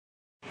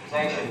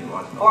reputation.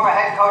 Former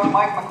head coach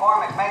Mike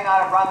McCormick may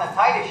not have run the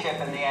tightest ship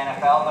in the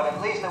NFL, but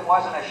at least it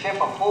wasn't a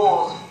ship of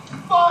fools.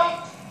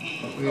 Fight,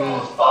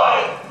 Eagles,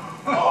 fight!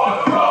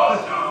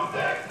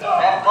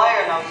 That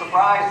player, no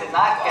surprise, did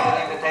not get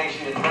an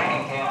invitation to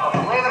training camp, but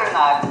believe it or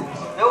not,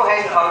 new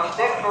head coach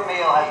Dick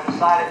Vermeil has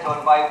decided to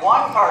invite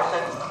one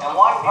person and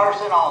one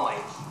person only.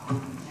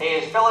 He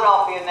is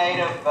Philadelphia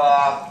native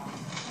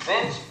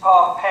Vince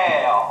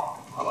Papale,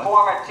 a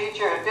former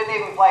teacher who didn't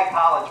even play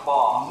college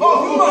ball.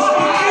 Oh, you must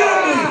be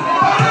kidding me!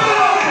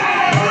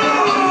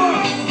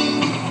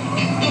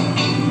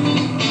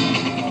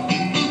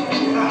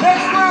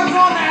 Next round's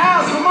on the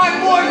house for my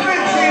boy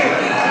Vince here.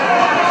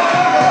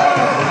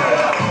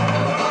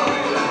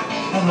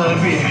 Another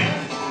beer.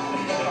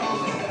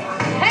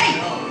 Hey!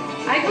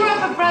 I grew up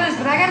with brothers,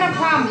 but I got no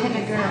problem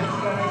hitting a girl.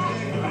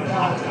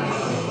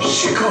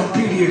 She can't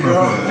be a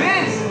girl.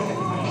 Vince!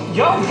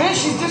 Yo, Vince,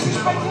 she's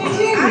disrespecting your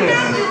team I'm here.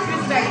 not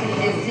disrespecting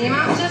his team,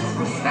 I'm just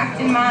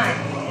respecting mine.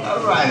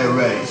 All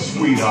right,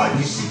 sweetheart.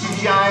 You such a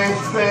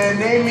Giants fan?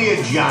 Name me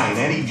a giant,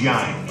 any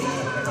giant.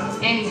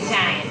 Any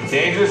giant.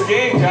 Dangerous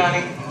game,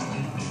 Johnny.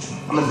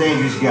 I'm a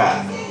dangerous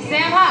guy.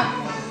 Sam Huff.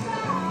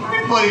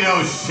 Everybody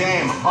knows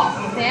Sam Huff.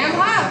 Sam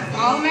Huff,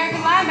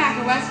 All-American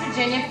linebacker, West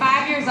Virginia,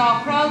 5 years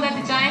All-Pro, led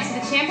the Giants to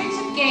the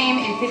championship game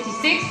in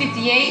 56,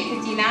 58,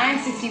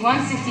 59,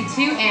 61,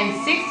 62, and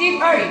 63.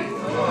 Hey,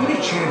 how many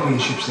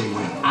championships they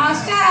win? Oh,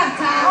 shut up,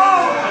 Tom.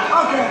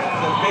 Oh, okay.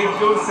 The big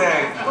goose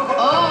egg.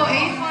 Oh,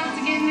 Ace wants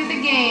to get into the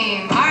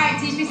game. All right,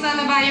 teach me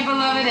something about your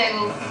beloved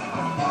Eagles.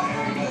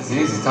 It's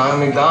easy,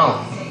 Tommy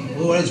McDonald.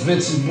 Oh, that's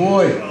Vince's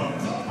boy.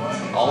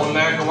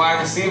 All-American wide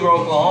receiver,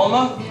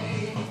 Oklahoma.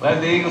 Led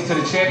the Eagles to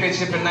the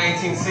championship in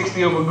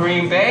 1960 over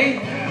Green Bay.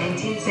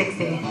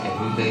 1960. And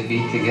who they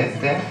beat to get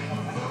there?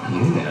 You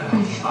know.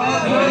 See,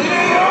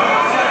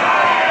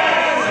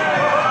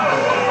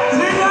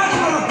 that's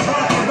what I'm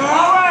talking about.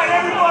 All right,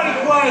 everybody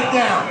quiet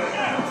down.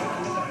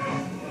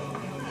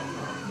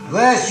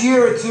 Last year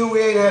or two,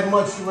 we ain't had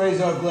much to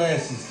raise our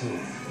glasses to.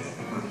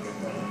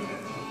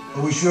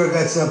 But we sure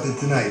got something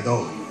tonight,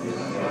 don't we?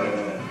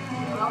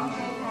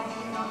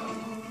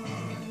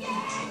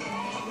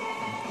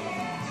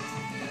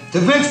 To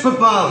Vince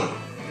Papale,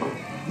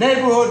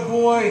 neighborhood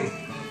boy,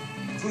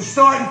 who's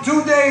starting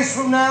 2 days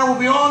from now, will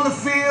be on the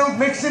field,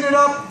 mixing it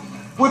up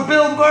with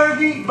Bill Berge,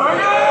 T-Bone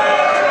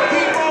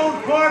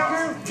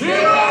Parker,